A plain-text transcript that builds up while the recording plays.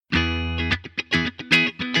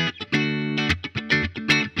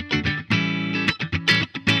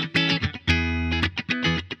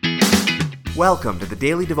Welcome to the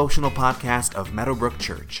daily devotional podcast of Meadowbrook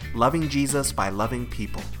Church, loving Jesus by loving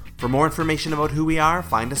people. For more information about who we are,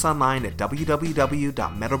 find us online at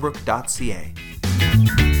www.meadowbrook.ca.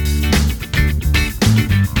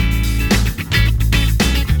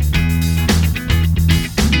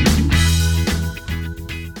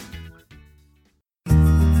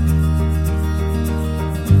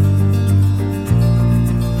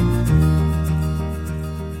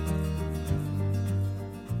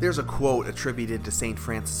 There's a quote attributed to St.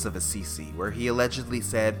 Francis of Assisi where he allegedly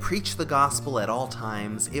said, "Preach the gospel at all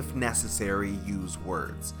times, if necessary, use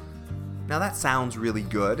words." Now that sounds really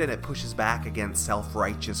good, and it pushes back against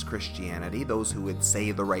self-righteous Christianity, those who would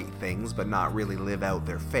say the right things but not really live out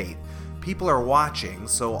their faith. People are watching,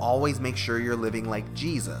 so always make sure you're living like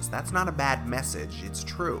Jesus. That's not a bad message, it's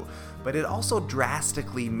true, but it also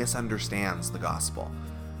drastically misunderstands the gospel.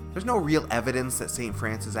 There's no real evidence that St.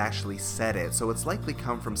 Francis actually said it, so it's likely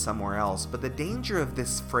come from somewhere else, but the danger of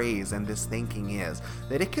this phrase and this thinking is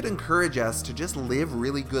that it could encourage us to just live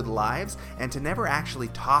really good lives and to never actually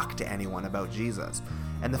talk to anyone about Jesus.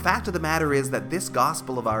 And the fact of the matter is that this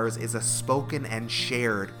gospel of ours is a spoken and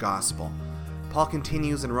shared gospel. Paul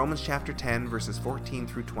continues in Romans chapter 10, verses 14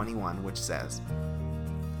 through 21, which says,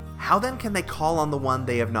 "How then can they call on the one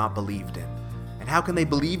they have not believed in? And how can they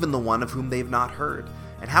believe in the one of whom they have not heard?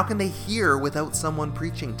 And how can they hear without someone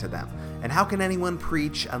preaching to them? And how can anyone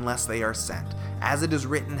preach unless they are sent? As it is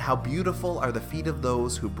written, how beautiful are the feet of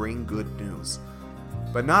those who bring good news."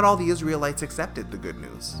 But not all the Israelites accepted the good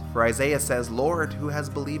news. For Isaiah says, "Lord, who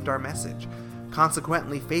has believed our message?"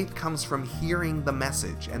 Consequently, faith comes from hearing the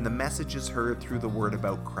message, and the message is heard through the word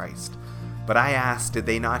about Christ. But I ask, did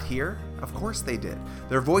they not hear? Of course they did.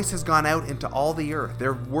 Their voice has gone out into all the earth,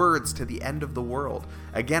 their words to the end of the world.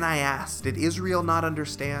 Again I ask, did Israel not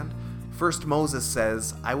understand? First Moses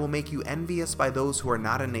says, "I will make you envious by those who are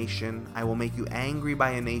not a nation. I will make you angry by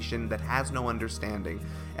a nation that has no understanding."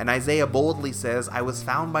 And Isaiah boldly says, "I was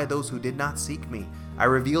found by those who did not seek me. I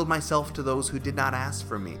revealed myself to those who did not ask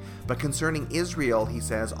for me." But concerning Israel, he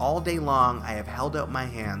says, "All day long I have held out my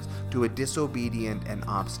hands to a disobedient and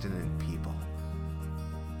obstinate people."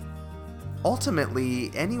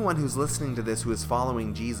 Ultimately, anyone who's listening to this who is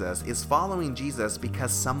following Jesus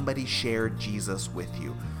because somebody shared Jesus with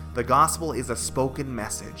you. The gospel is a spoken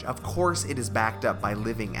message. Of course, it is backed up by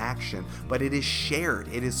living action, but it is shared,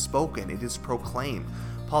 it is spoken, it is proclaimed.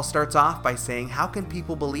 Paul starts off by saying, how can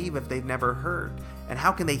people believe if they've never heard? And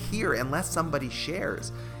how can they hear unless somebody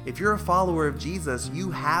shares? If you're a follower of Jesus, you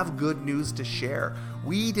have good news to share.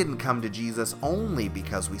 We didn't come to Jesus only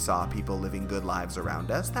because we saw people living good lives around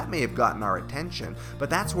us. That may have gotten our attention, but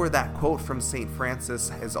that's where that quote from St. Francis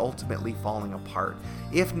is ultimately falling apart.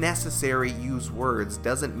 If necessary, use words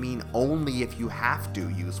doesn't mean only if you have to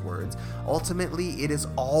use words. Ultimately, it is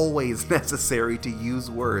always necessary to use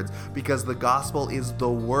words because the gospel is the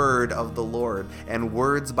word of the Lord, and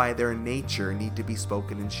words by their nature need to be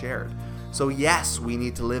spoken and shared. So yes, we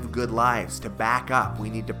need to live good lives to back up. We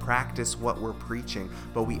need to practice what we're preaching,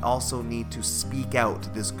 but we also need to speak out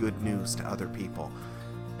this good news to other people.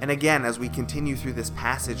 And again, as we continue through this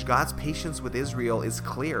passage, God's patience with Israel is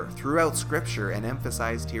clear throughout Scripture and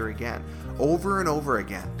emphasized here again. Over and over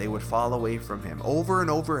again, they would fall away from Him. Over and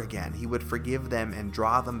over again, He would forgive them and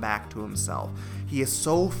draw them back to Himself. He is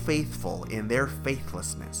so faithful in their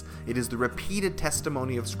faithlessness. It is the repeated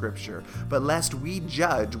testimony of Scripture. But lest we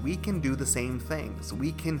judge, we can do the same things.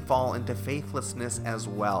 We can fall into faithlessness as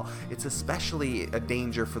well. It's especially a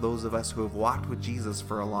danger for those of us who have walked with Jesus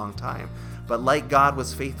for a long time. But like God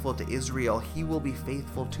was faithful to Israel, He will be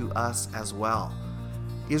faithful to us as well.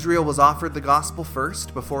 Israel was offered the gospel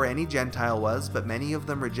first, before any Gentile was, but many of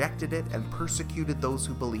them rejected it and persecuted those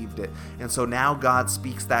who believed it. And so now God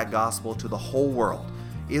speaks that gospel to the whole world.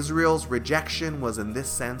 Israel's rejection was in this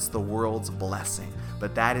sense the world's blessing,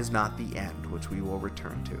 but that is not the end, which we will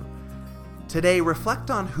return to. Today, reflect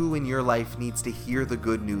on who in your life needs to hear the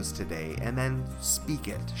good news today, and then speak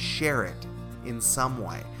it, share it in some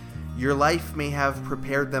way. Your life may have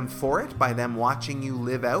prepared them for it by them watching you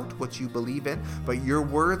live out what you believe in, but your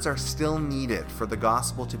words are still needed for the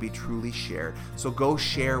gospel to be truly shared. So go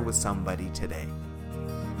share with somebody today.